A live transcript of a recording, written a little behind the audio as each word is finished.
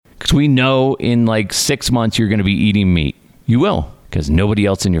So we know in like 6 months you're going to be eating meat. You will, because nobody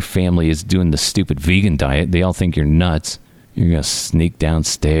else in your family is doing the stupid vegan diet. They all think you're nuts. You're going to sneak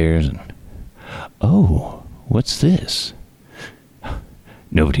downstairs and, oh, what's this?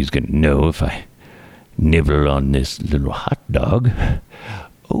 Nobody's going to know if I nibble on this little hot dog.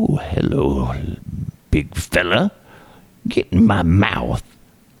 Oh, hello, big fella. Get in my mouth.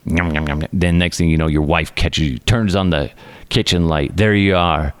 Then next thing you know, your wife catches you, turns on the kitchen light. There you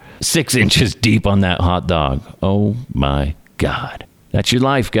are, 6 inches deep on that hot dog. Oh, my God. That's your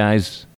life, guys.